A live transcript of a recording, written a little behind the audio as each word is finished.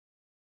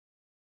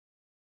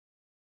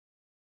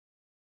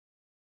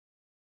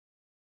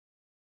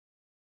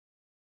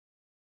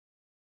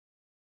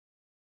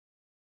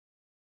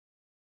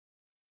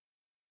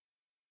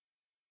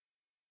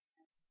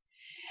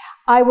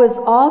I was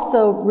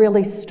also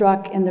really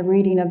struck in the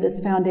reading of this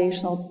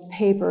foundational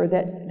paper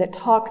that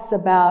talks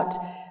about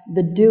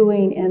the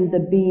doing and the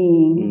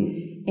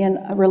being in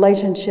a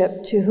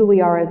relationship to who we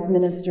are as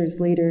ministers,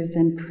 leaders,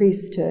 and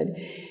priesthood.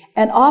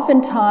 And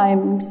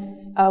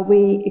oftentimes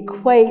we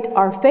equate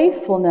our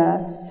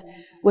faithfulness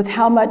with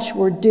how much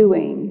we're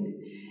doing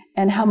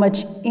and how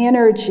much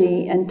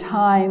energy and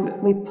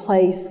time we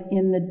place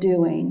in the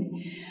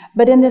doing.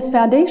 But in this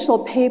foundational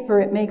paper,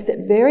 it makes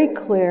it very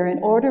clear, in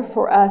order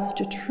for us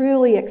to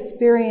truly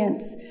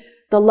experience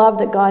the love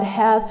that God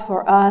has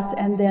for us,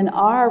 and then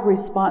our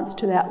response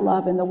to that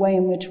love in the way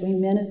in which we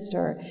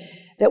minister,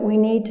 that we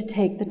need to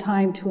take the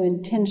time to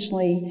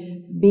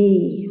intentionally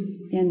be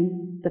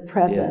in the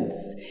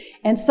presence. Yes.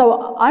 And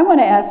so I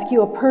want to ask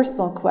you a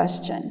personal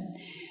question.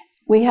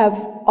 We have,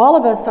 all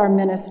of us are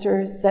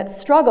ministers that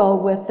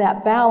struggle with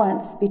that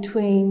balance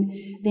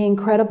between the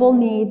incredible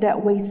need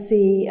that we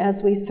see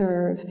as we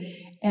serve,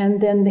 and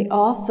then the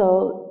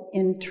also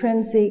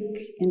intrinsic,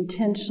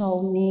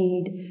 intentional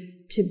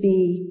need to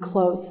be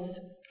close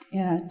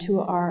to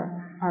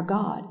our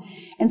God.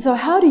 And so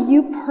how do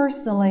you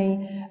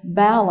personally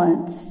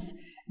balance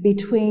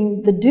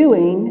between the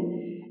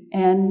doing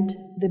and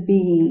the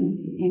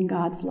being in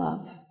God's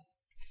love?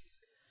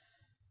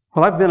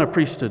 Well, I've been a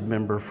priesthood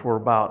member for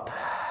about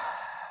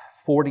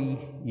 40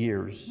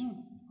 years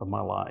of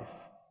my life.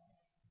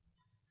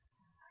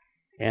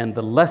 And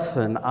the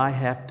lesson I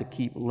have to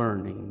keep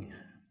learning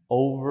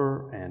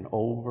over and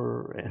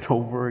over and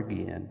over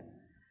again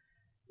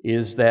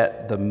is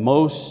that the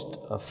most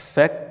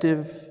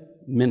effective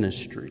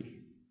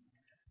ministry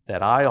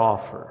that I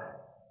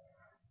offer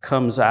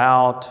comes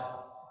out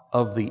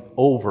of the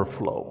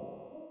overflow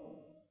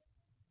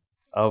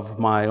of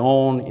my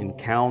own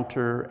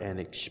encounter and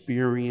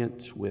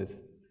experience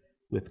with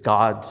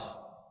God's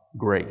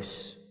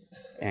grace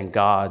and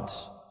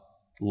God's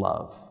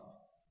love.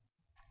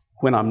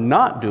 When I'm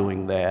not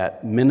doing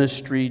that,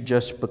 ministry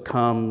just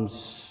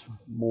becomes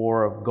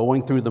more of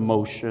going through the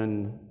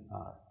motion,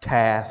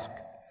 task,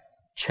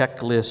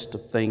 checklist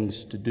of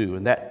things to do.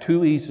 And that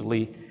too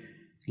easily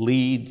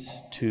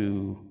leads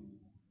to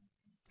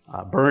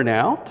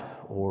burnout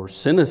or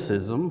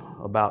cynicism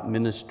about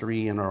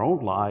ministry in our own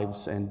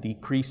lives and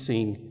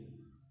decreasing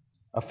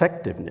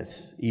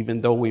effectiveness. Even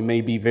though we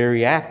may be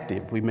very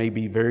active, we may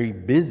be very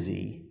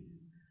busy,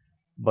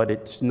 but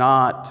it's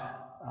not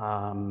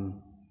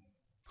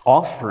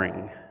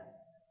offering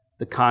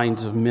the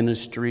kinds of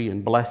ministry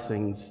and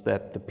blessings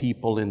that the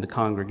people in the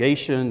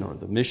congregation or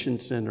the mission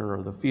center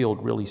or the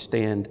field really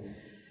stand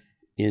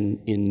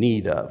in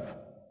need of.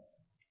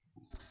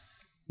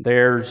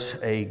 There's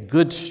a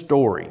good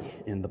story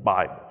in the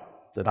Bible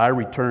that I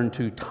return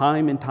to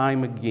time and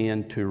time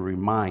again to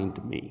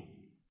remind me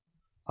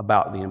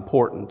about the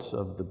importance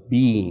of the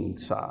being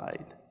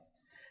side.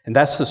 And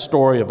that's the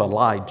story of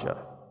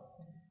Elijah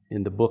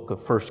in the book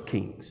of 1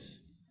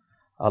 Kings.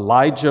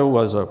 Elijah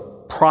was a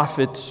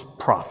prophet's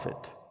prophet,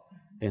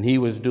 and he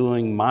was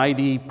doing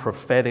mighty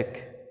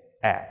prophetic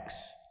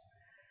acts.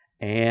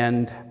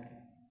 And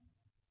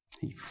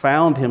he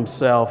found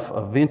himself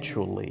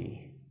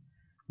eventually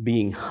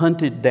being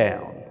hunted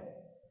down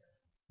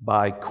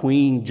by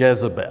Queen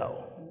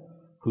Jezebel,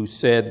 who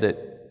said that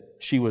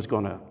she was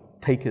going to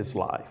take his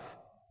life.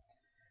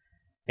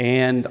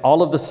 And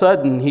all of a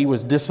sudden, he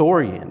was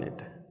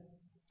disoriented.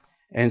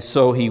 And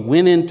so he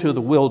went into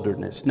the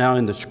wilderness. Now,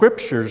 in the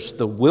scriptures,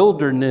 the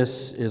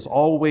wilderness is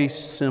always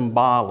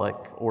symbolic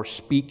or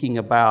speaking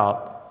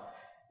about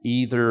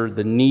either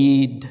the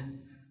need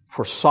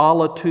for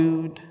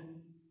solitude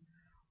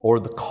or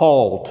the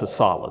call to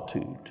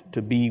solitude,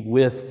 to be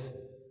with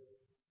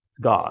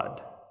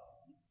God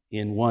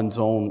in one's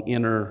own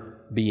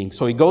inner being.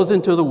 So he goes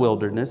into the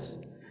wilderness.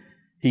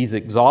 He's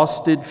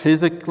exhausted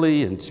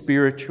physically and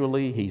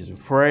spiritually. He's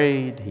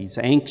afraid. He's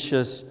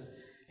anxious.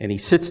 And he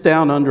sits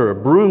down under a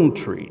broom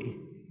tree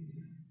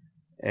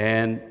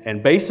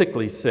and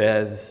basically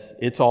says,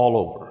 it's all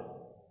over.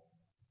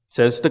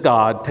 Says to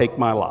God, take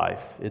my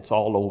life. It's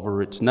all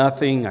over. It's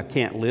nothing. I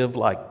can't live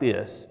like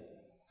this.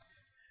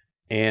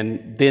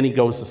 And then he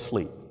goes to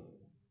sleep.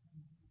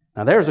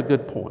 Now there's a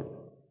good point.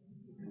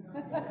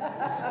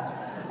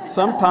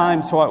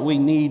 Sometimes what we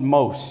need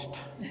most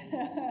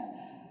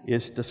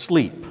is to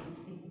sleep.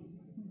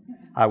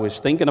 I was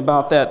thinking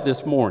about that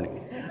this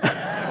morning.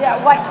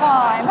 Yeah, what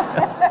time?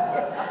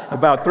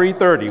 About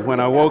 3:30 when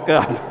I woke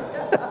up.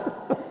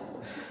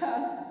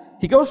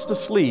 He goes to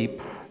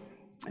sleep,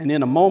 and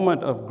in a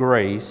moment of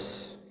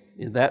grace,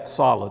 in that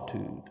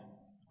solitude,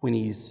 when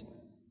he's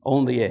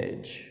on the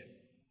edge,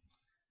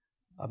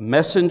 a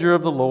messenger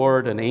of the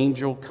Lord, an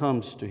angel,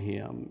 comes to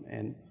him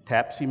and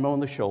taps him on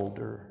the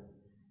shoulder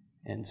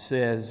and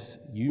says,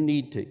 you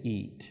need to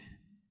eat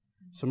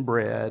some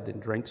bread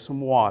and drink some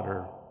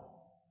water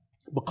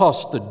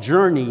because the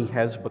journey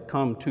has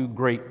become too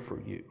great for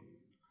you.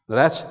 Now,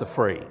 that's the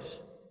phrase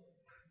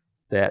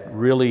that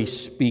really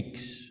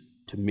speaks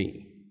to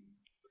me.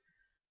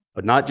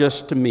 But not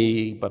just to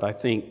me, but I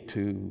think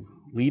to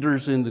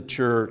leaders in the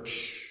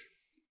church,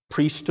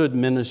 priesthood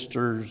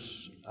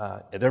ministers,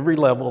 at every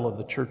level of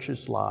the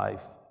church's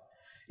life,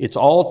 it's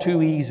all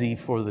too easy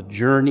for the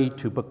journey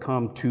to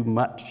become too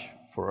much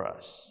for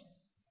us.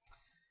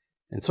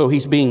 And so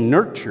he's being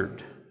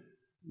nurtured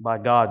by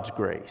God's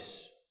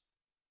grace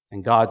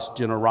and God's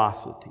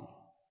generosity.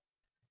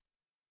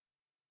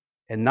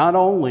 And not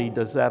only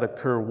does that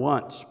occur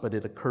once, but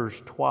it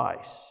occurs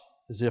twice,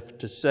 as if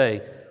to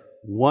say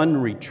one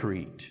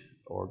retreat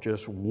or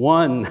just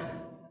one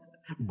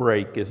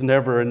break is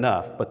never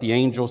enough. But the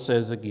angel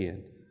says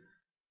again,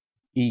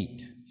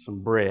 eat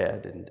some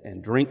bread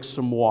and drink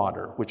some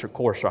water, which of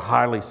course are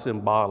highly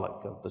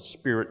symbolic of the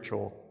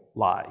spiritual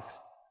life.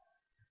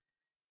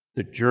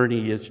 The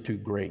journey is too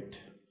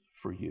great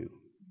for you.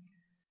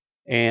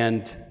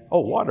 And,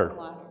 water.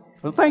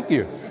 Well, thank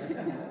you.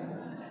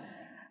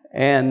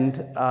 And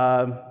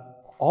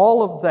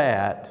all of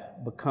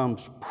that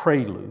becomes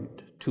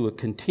prelude to a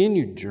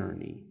continued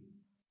journey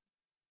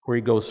where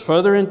he goes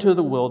further into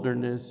the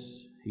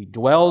wilderness, he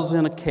dwells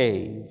in a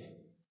cave,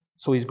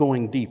 so he's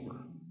going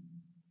deeper.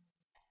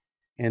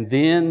 And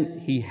then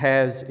he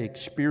has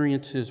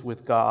experiences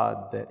with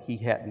God that he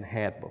hadn't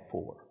had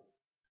before.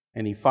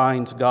 And he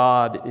finds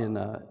God in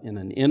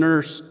an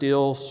inner,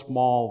 still,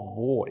 small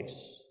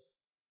voice.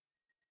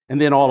 And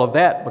then all of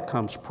that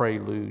becomes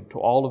prelude to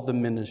all of the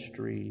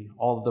ministry,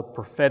 all of the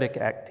prophetic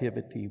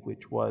activity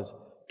which was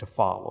to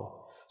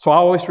follow. So I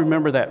always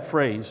remember that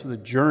phrase, the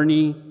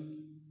journey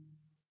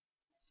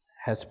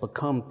has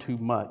become too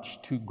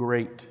much, too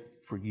great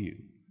for you.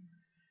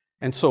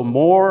 And so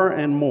more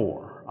and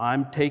more,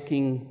 I'm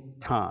taking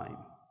time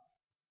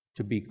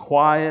to be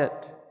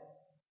quiet,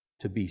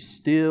 to be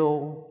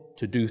still,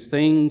 to do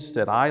things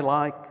that I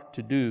like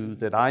to do,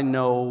 that I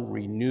know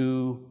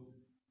renew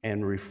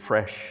and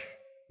refresh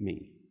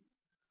me.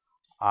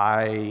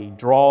 I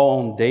draw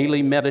on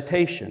daily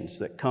meditations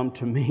that come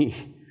to me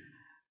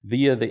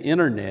via the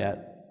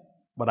internet,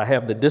 but I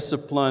have the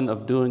discipline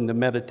of doing the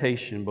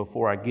meditation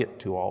before I get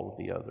to all of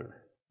the other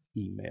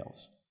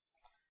emails.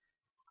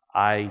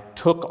 I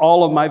took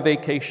all of my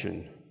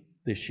vacation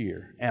this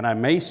year, and I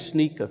may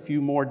sneak a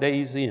few more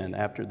days in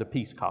after the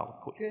peace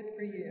colloquy. Good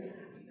for you.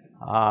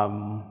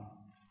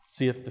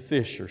 See if the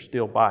fish are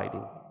still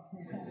biting.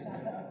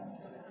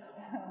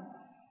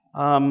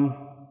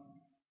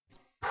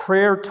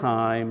 Prayer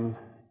time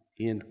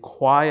in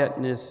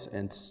quietness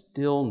and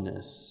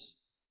stillness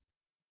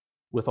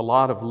with a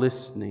lot of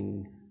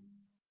listening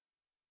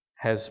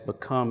has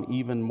become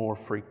even more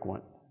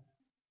frequent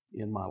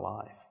in my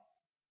life.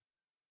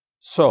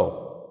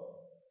 So,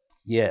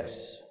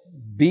 yes,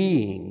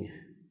 being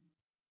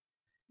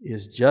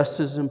is just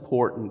as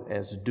important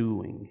as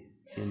doing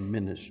in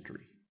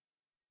ministry.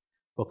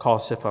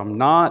 Because if I'm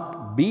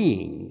not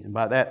being, and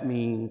by that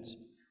means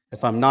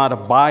if I'm not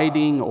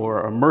abiding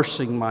or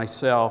immersing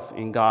myself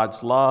in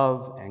God's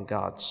love and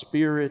God's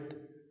Spirit,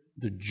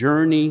 the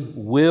journey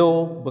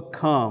will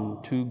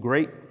become too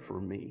great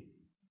for me.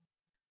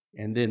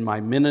 And then my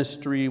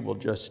ministry will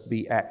just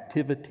be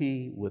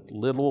activity with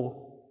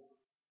little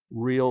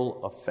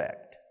real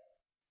effect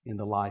in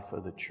the life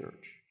of the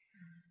church.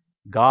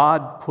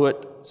 God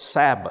put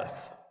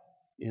Sabbath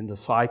in the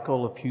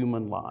cycle of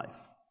human life,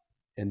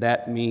 and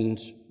that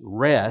means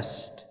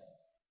rest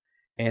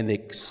and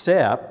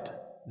accept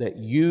that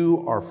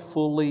you are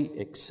fully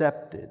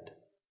accepted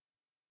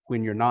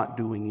when you're not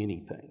doing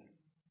anything.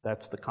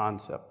 That's the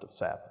concept of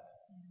Sabbath.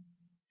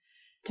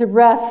 To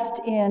rest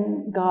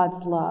in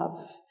God's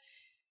love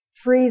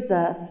frees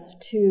us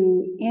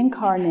to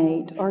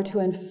incarnate or to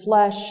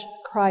enflesh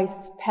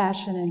Christ's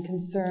passion and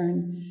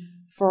concern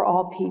for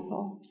all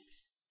people.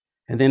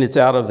 And then it's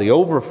out of the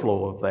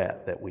overflow of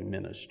that we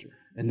minister.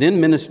 And then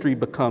ministry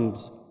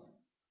becomes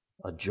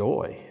a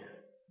joy.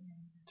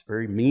 It's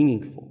very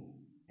meaningful.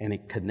 And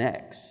it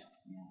connects.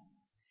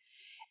 Yes.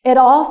 It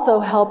also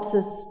helps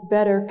us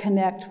better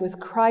connect with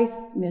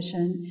Christ's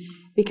mission,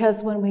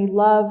 because when we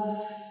love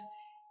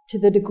to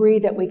the degree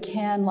that we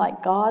can,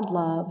 like God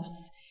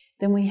loves,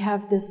 then we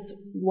have this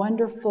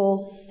wonderful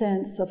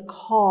sense of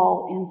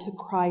call into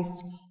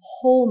Christ's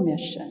whole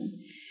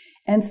mission.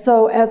 And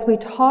so as we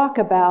talk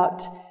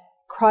about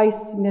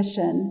Christ's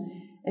mission,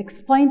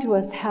 explain to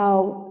us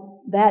how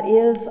that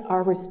is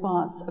our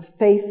response of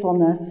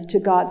faithfulness to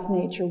God's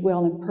nature,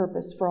 will, and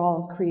purpose for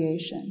all of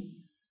creation.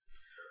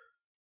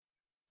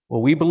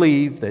 Well, we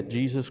believe that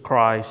Jesus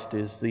Christ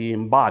is the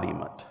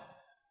embodiment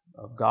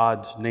of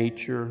God's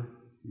nature,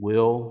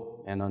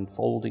 will, and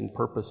unfolding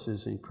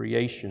purposes in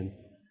creation,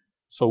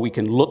 so we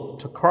can look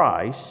to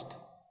Christ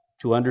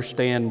to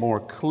understand more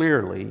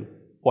clearly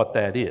what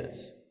that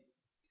is.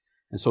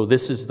 And so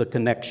this is the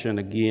connection,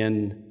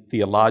 again,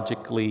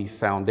 theologically,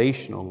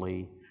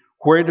 foundationally.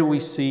 Where do we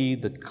see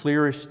the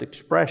clearest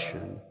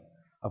expression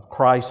of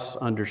Christ's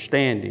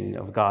understanding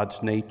of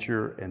God's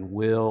nature and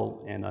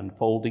will and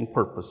unfolding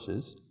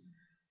purposes?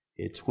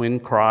 It's when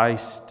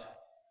Christ,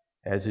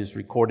 as is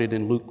recorded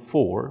in Luke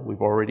 4,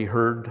 we've already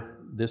heard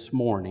this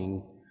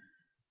morning,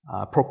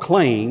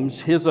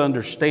 proclaims his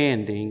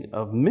understanding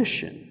of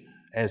mission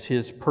as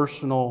his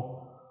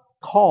personal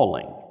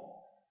calling.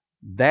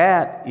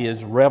 That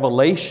is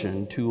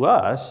revelation to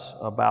us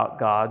about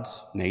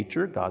God's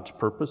nature, God's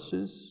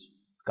purposes,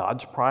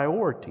 God's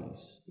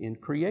priorities in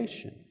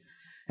creation.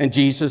 And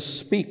Jesus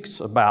speaks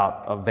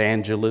about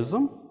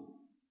evangelism,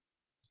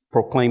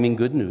 proclaiming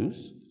good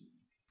news,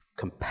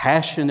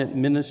 compassionate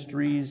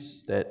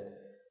ministries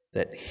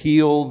that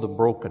heal the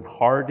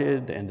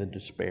brokenhearted and the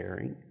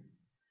despairing,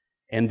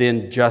 and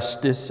then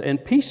justice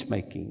and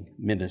peacemaking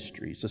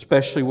ministries,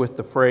 especially with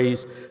the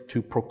phrase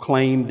to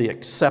proclaim the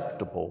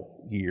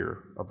acceptable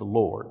year of the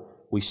Lord.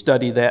 We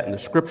study that in the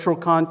scriptural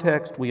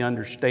context. We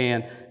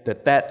understand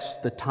that that's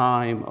the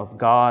time of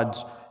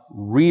God's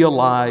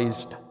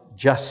realized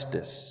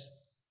justice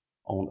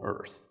on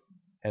earth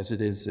as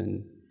it is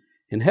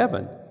in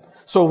heaven.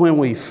 So when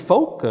we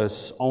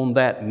focus on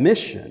that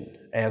mission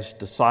as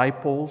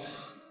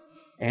disciples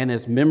and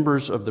as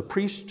members of the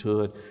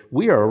priesthood,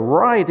 we are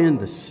right in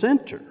the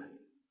center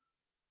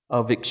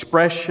of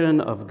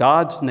expression of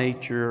God's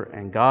nature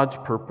and God's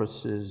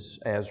purposes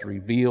as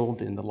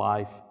revealed in the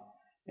life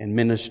and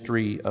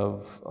ministry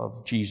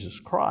of Jesus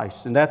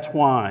Christ. And that's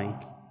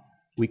why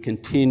we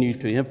continue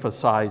to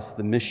emphasize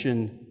the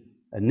mission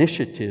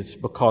initiatives,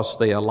 because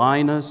they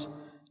align us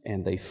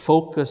and they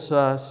focus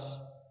us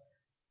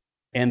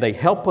and they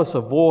help us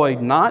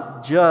avoid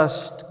not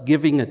just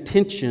giving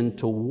attention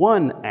to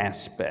one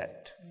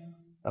aspect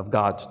of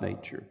God's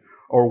nature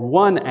or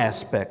one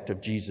aspect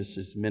of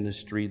Jesus'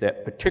 ministry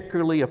that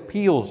particularly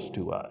appeals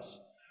to us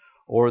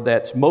or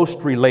that's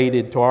most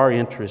related to our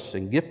interests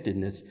and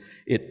giftedness.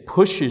 It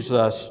pushes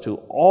us to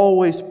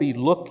always be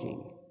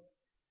looking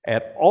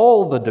at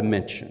all the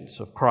dimensions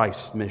of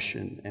Christ's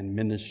mission and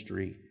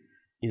ministry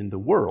in the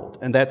world.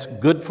 And that's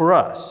good for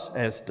us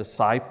as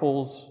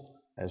disciples,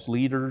 as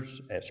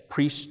leaders, as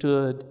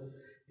priesthood.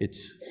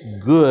 It's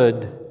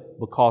good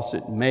because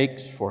it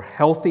makes for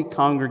healthy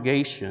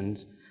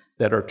congregations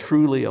that are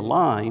truly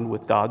aligned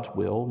with God's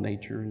will,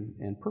 nature,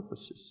 and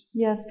purposes.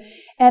 Yes,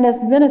 and as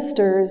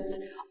ministers,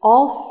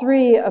 all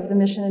three of the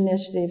mission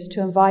initiatives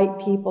to invite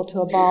people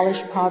to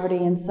abolish poverty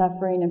and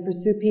suffering and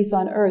pursue peace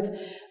on earth,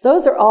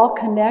 those are all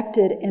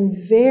connected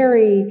in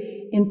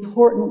very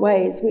important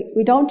ways.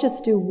 We don't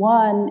just do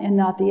one and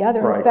not the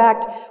other. Right. In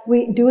fact,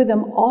 we do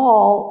them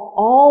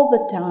all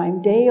the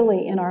time,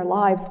 daily in our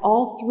lives.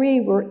 All three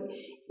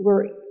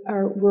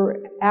we're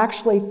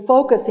actually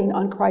focusing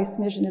on Christ's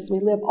mission as we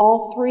live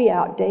all three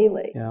out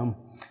daily. Yeah.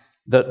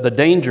 The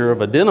danger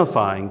of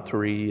identifying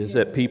three is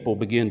that people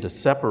begin to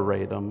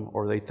separate them,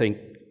 or they think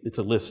it's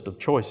a list of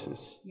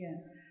choices.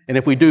 Yes. And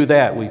if we do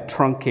that, we've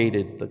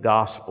truncated the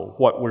gospel.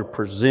 What we're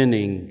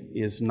presenting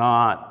is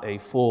not a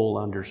full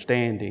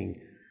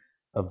understanding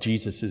of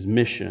Jesus'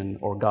 mission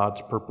or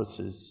God's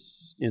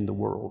purposes in the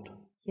world.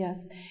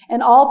 Yes,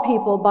 and all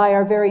people, by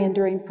our very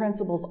enduring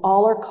principles,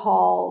 all are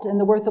called, in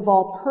the worth of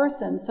all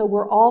persons, so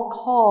we're all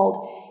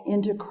called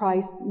into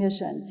Christ's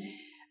mission.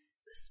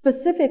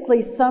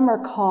 Specifically, some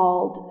are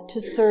called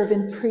to serve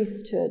in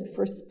priesthood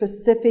for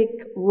specific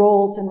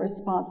roles and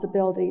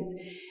responsibilities.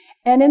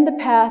 And in the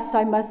past,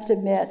 I must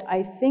admit,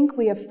 I think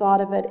we have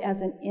thought of it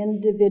as an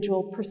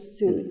individual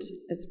pursuit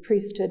as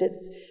priesthood.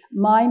 It's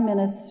my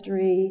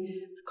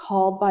ministry,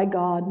 called by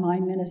God, my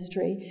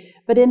ministry.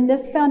 But in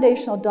this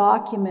foundational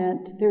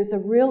document, there's a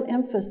real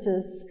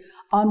emphasis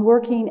on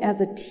working as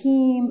a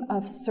team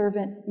of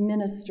servant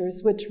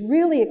ministers, which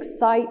really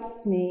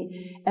excites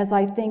me as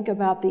I think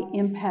about the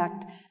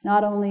impact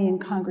not only in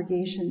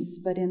congregations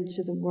but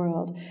into the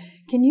world.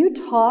 Can you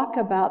talk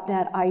about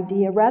that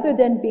idea? Rather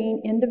than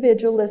being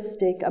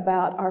individualistic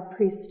about our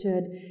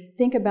priesthood,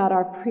 think about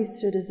our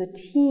priesthood as a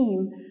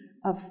team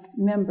of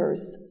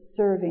members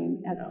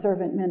serving as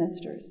servant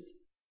ministers.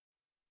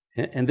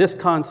 And this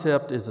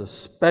concept is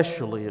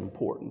especially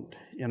important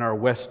in our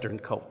Western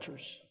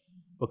cultures,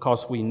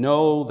 because we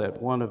know that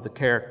one of the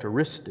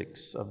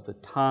characteristics of the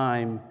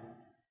time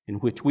in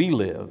which we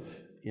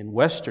live in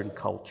Western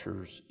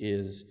cultures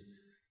is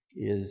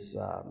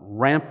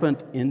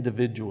rampant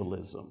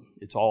individualism.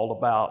 It's all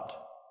about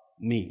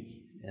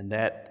me, and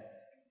that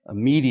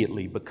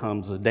immediately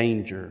becomes a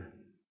danger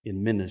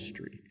in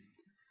ministry.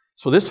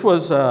 So this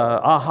was an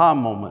aha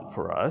moment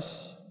for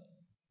us.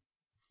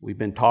 We've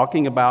been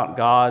talking about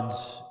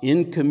God's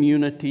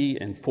in-community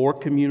and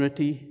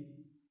for-community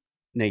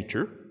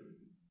nature.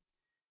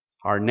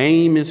 Our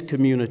name is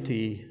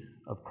Community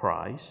of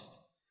Christ.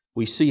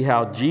 We see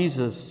how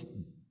Jesus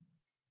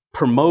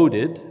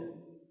promoted,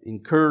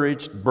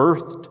 encouraged,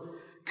 birthed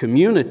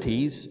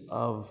communities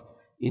of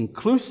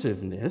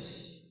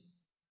inclusiveness,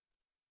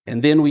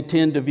 and then we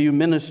tend to view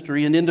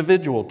ministry in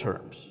individual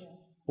terms.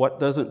 What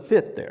doesn't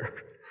fit there?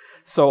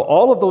 So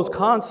all of those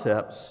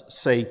concepts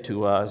say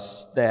to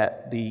us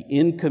that the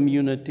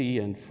in-community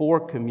and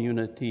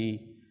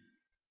for-community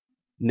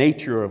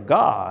nature of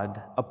God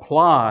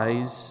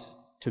applies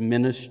to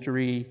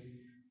ministry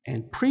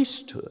and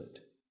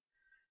priesthood.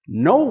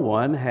 No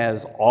one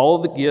has all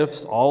the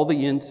gifts, all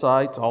the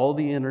insights, all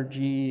the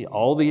energy,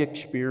 all the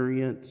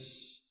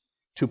experience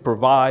to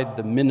provide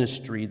the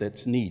ministry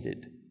that's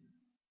needed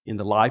in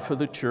the life of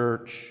the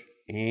church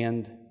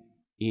and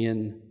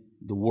in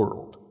the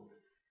world.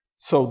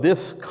 So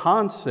this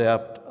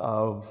concept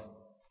of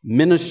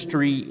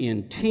ministry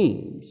in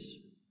teams,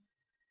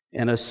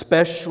 and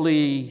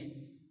especially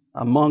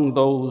among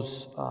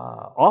those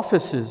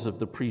offices of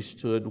the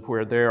priesthood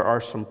where there are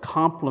some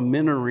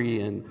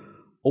complementary and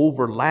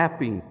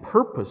overlapping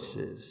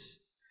purposes,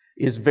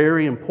 is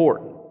very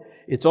important.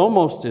 It's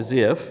almost as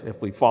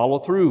if we follow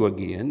through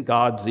again,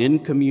 God's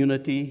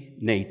in-community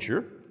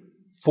nature,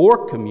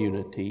 for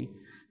community,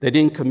 that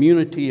in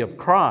community of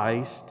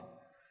Christ,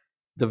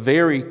 the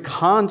very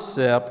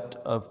concept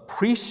of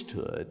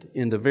priesthood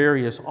in the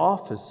various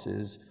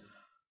offices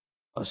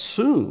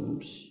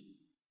assumes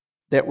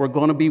that we're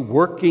going to be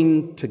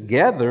working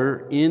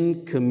together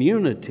in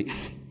community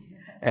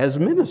as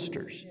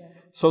ministers.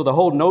 So the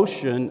whole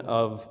notion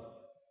of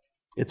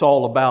it's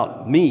all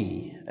about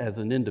me as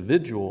an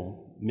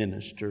individual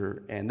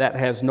minister, and that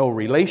has no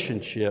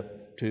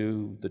relationship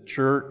to the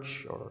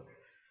church or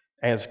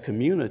as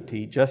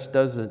community, just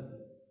doesn't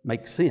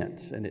make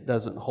sense, and it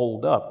doesn't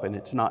hold up, and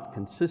it's not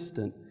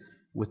consistent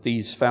with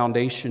these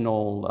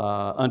foundational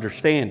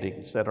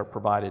understandings that are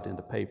provided in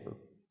the paper.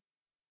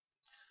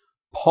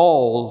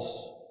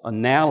 Paul's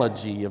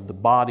analogy of the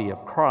body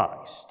of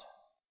Christ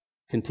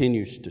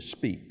continues to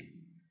speak.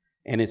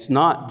 And it's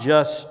not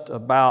just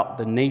about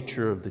the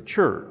nature of the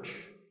church,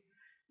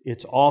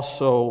 it's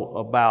also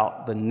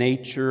about the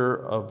nature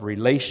of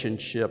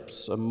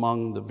relationships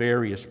among the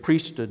various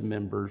priesthood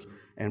members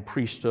and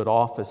priesthood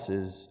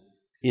offices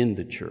in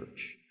the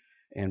church.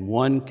 And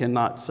one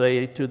cannot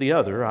say to the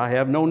other, I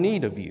have no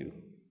need of you.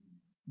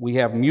 We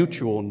have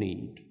mutual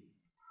need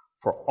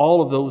for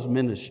all of those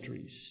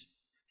ministries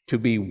to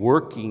be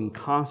working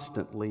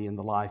constantly in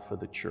the life of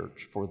the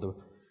church, for the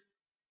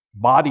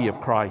body of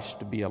Christ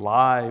to be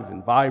alive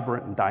and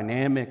vibrant and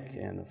dynamic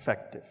and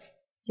effective.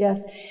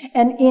 Yes,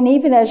 and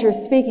even as you're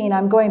speaking,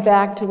 I'm going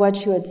back to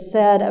what you had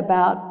said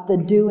about the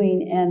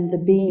doing and the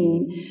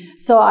being.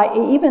 So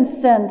I even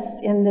sense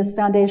in this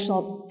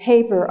foundational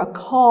paper a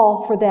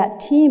call for that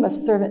team of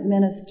servant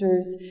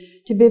ministers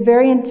to be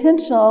very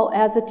intentional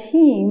as a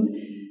team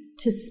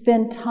to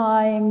spend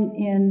time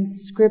in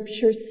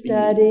scripture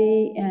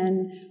study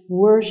and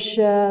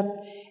worship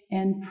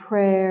and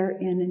prayer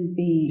and in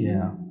being.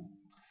 Yeah.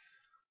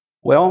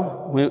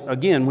 Well,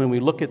 when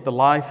we look at the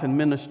life and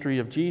ministry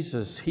of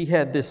Jesus, he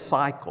had this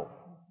cycle.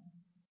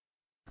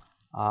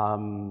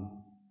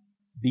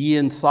 Be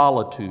in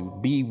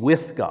solitude, be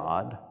with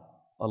God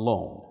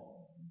alone.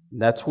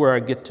 That's where I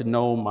get to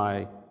know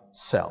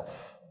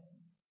myself,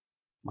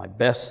 my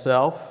best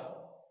self,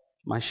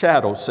 my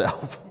shadow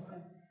self,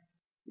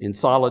 in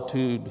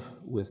solitude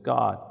with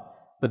God.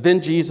 But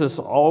then Jesus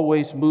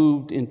always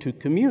moved into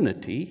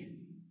community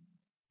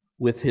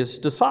with his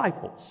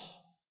disciples.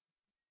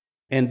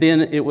 And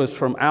then it was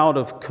from out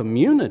of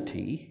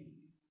community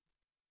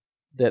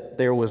that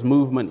there was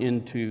movement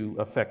into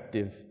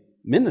effective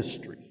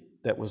ministry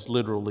that was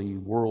literally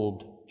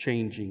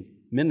world-changing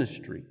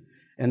ministry.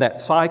 And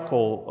that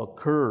cycle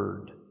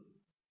occurred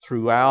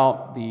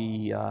throughout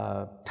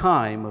the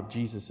time of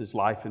Jesus'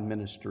 life and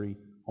ministry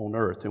on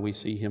earth. And we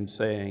see him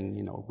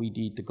saying, we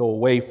need to go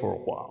away for a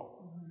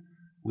while.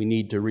 We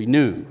need to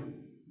renew.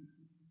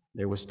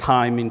 There was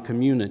time in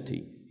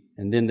community,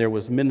 and then there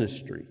was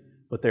ministry.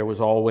 But there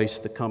was always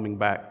the coming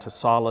back to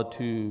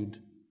solitude,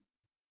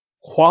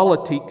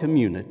 quality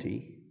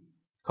community,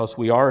 because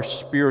we are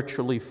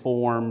spiritually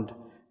formed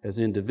as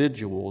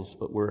individuals,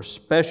 but we're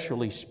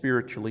especially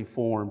spiritually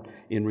formed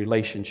in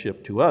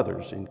relationship to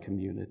others in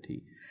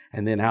community.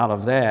 And then out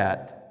of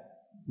that,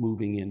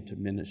 moving into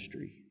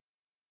ministry.